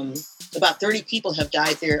 About 30 people have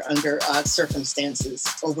died there under odd circumstances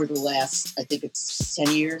over the last, I think it's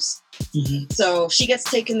 10 years. Mm-hmm. So she gets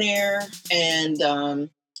taken there, and her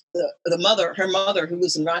mother, who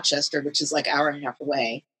lives in Rochester, which is like an hour and a half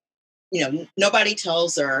away, nobody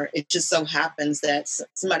tells her. It just so happens that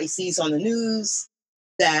somebody sees on the news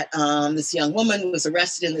that this young woman was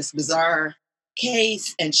arrested in this bizarre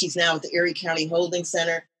case, and she's now at the Erie County Holding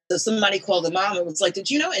Center. So somebody called the mom and was like, did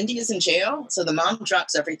you know India's in jail? So the mom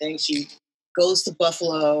drops everything. She goes to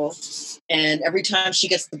Buffalo, and every time she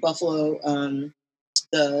gets to Buffalo,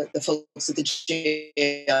 the folks at the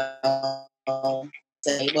jail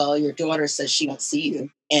say, well, your daughter says she won't see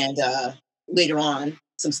you. And later on,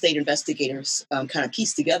 some state investigators kind of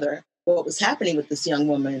pieced together what was happening with this young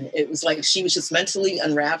woman. It was like she was just mentally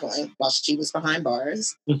unraveling while she was behind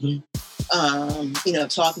bars. Mm-hmm.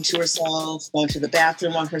 Talking to herself, going to the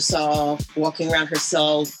bathroom on herself, walking around her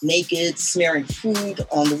cell naked, smearing food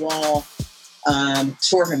on the wall,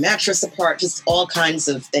 tore her mattress apart, just all kinds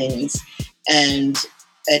of things. And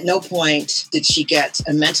at no point did she get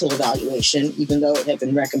a mental evaluation, even though it had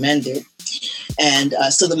been recommended. And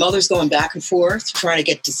so the mother's going back and forth, trying to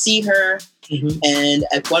get to see her. Mm-hmm. And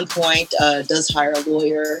at one point does hire a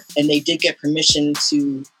lawyer, and they did get permission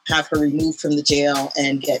to have her removed from the jail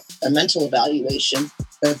and get a mental evaluation.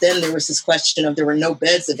 But then there was this question of there were no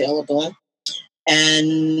beds available.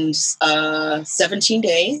 And 17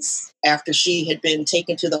 days after she had been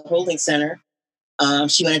taken to the holding center,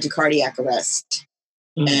 she went into cardiac arrest.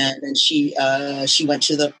 Mm-hmm. And then she was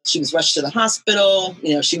rushed to the hospital.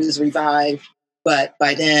 She was revived, but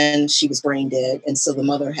by then she was brain dead. And so the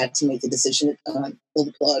mother had to make the decision to pull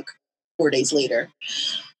the plug 4 days later.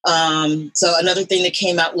 So another thing that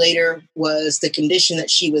came out later was the condition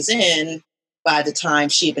that she was in by the time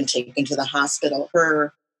she had been taken to the hospital.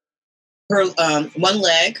 Her one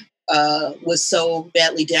leg was so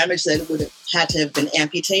badly damaged that it would have had to have been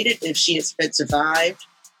amputated if she had survived.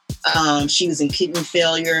 She was in kidney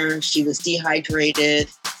failure. She was dehydrated.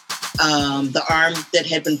 The arm that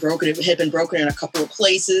had been broken, it had been broken in a couple of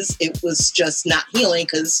places. It was just not healing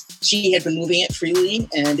because she had been moving it freely,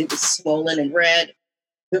 and it was swollen and red.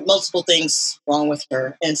 There were multiple things wrong with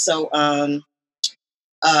her. And so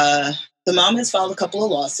the mom has filed a couple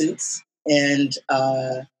of lawsuits, and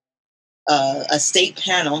a state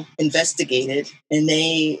panel investigated, and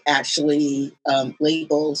they actually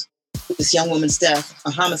labeled this young woman's death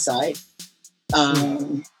a homicide.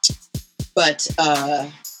 But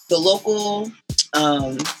the local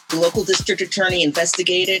district attorney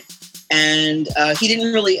investigated, and he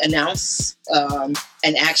didn't really announce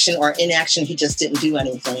an action or inaction. He just didn't do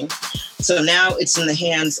anything. So now it's in the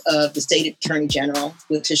hands of the state attorney general,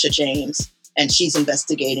 Letitia James, and she's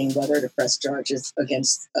investigating whether to press charges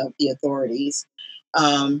against the authorities.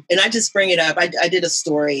 And I just bring it up. I did a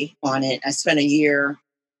story on it. I spent a year,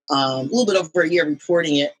 a little bit over a year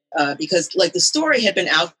reporting it because like the story had been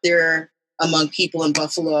out there among people in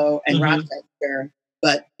Buffalo and Rochester,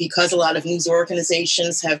 but because a lot of news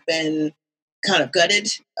organizations have been kind of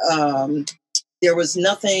gutted, there was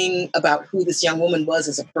nothing about who this young woman was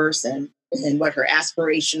as a person and what her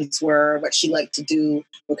aspirations were, what she liked to do,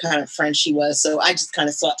 what kind of friend she was. So I just kind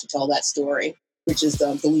of sought to tell that story, which is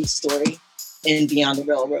the lead story in Beyond the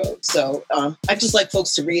Railroad. So I just like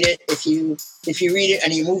folks to read it. If you read it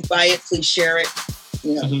and you're moved by it, please share it.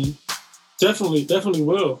 You know. Definitely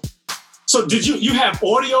will. So did you have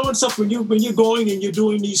audio and stuff when you're going and you're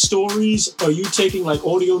doing these stories? Are you taking like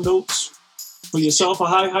audio notes for yourself, or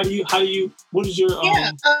how do you what is your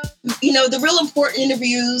the real important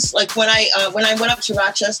interviews, like when I went up to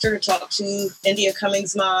Rochester to talk to India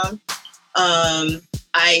Cummings' mom,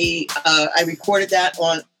 I recorded that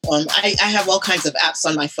on I have all kinds of apps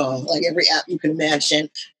on my phone, like every app you can imagine.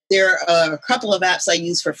 There are a couple of apps I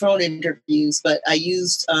use for phone interviews, but I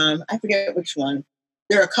used I forget which one.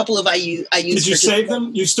 There are a couple of I use. Did you save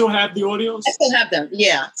them? You still have the audios? I still have them,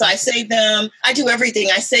 yeah. So I save them. I do everything.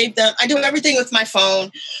 I save them. I do everything with my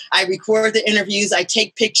phone. I record the interviews. I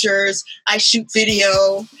take pictures. I shoot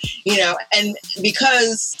video, and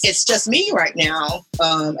because it's just me right now,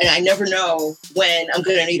 and I never know when I'm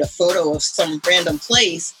going to need a photo of some random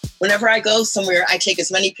place, whenever I go somewhere, I take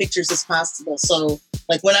as many pictures as possible. So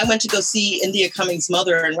like when I went to go see India Cummings'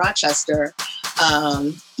 mother in Rochester,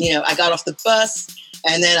 I got off the bus,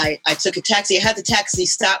 and then I took a taxi. I had the taxi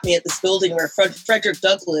stop me at this building where Frederick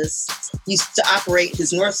Douglass used to operate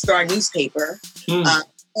his North Star newspaper. I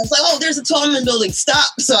was like, oh, there's a Tallman building.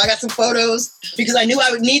 Stop. So I got some photos because I knew I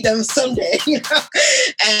would need them someday,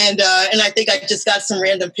 And I think I just got some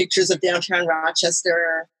random pictures of downtown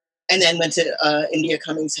Rochester, and then went to India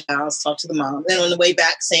Cummings' house, talked to the mom. Then on the way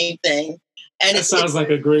back, same thing. And it sounds like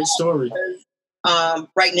a great story.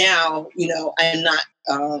 Right now,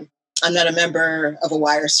 I'm not a member of a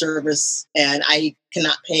wire service, and I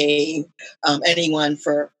cannot pay anyone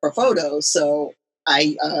for photos. So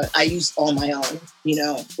I use all my own,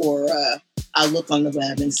 or I'll look on the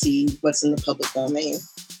web and see what's in the public domain.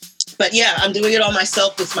 But yeah, I'm doing it all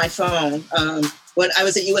myself with my phone. When I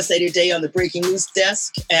was at USA Today on the breaking news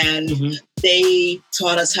desk, and they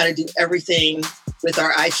taught us how to do everything with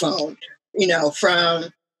our iPhone, from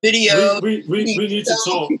video. We need to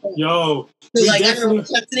talk. Yo. So like I remember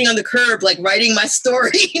sitting on the curb, like writing my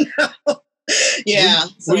story, Yeah.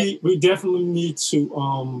 We definitely need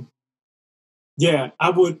to I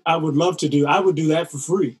would love to do. I would do that for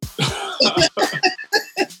free.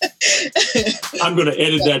 I'm going to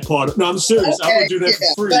edit that part. No, I'm serious. Okay, I would do that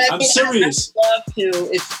for free. I'm serious. I'd love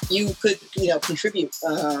to if you could, contribute.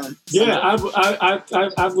 I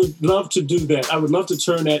would love to do that. I would love to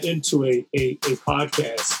turn that into a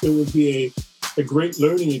podcast. It would be a great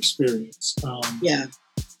learning experience.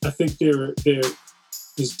 I think there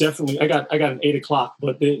is definitely. I got an 8:00,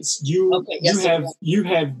 but you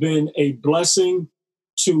have been a blessing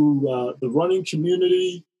to the running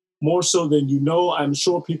community. More so than you know. I'm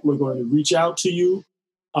sure people are going to reach out to you.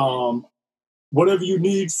 Whatever you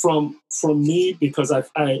need from me, because I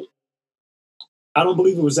don't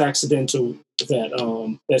believe it was accidental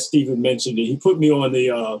that Stephen mentioned it. He put me on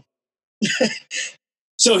the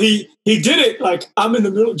so he did it like I'm in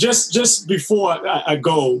the middle just before I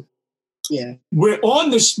go. Yeah. We're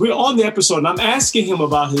on the episode, and I'm asking him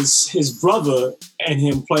about his brother and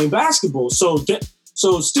him playing basketball. So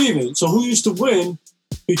Stephen, who used to win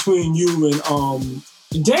between you and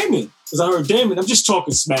Damon? Because I heard Damon. I'm just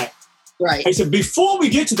talking smack. Right. I said, before we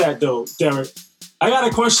get to that though, Derek, I got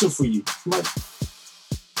a question for you. I'm like,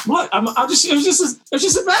 what? It's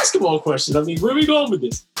just a basketball question. I mean, where are we going with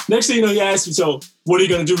this? Next thing you know, he asked me, so what are you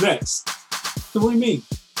going to do next? So what do you mean?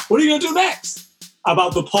 What are you going to do next?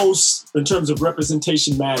 About the posts in terms of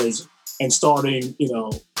representation matters and starting,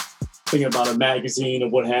 thinking about a magazine or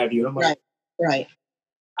what have you. And I'm like, right.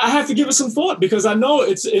 I have to give it some thought because I know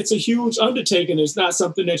it's a huge undertaking. It's not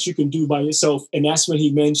something that you can do by yourself. And that's when he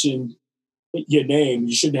mentioned your name.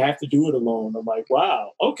 You shouldn't have to do it alone. I'm like,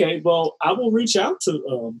 wow, okay, well, I will reach out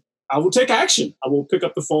to, I will take action. I will pick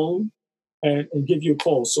up the phone and give you a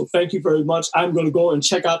call. So thank you very much. I'm going to go and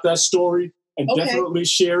check out that story and definitely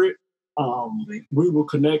share it. We will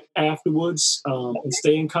connect afterwards and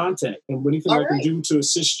stay in contact. And anything I can do to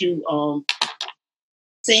assist you.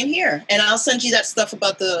 Same here. And I'll send you that stuff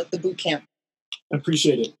about the boot camp. I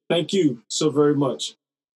appreciate it. Thank you so very much.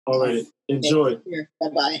 All right. Enjoy.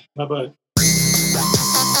 Bye-bye. Bye-bye.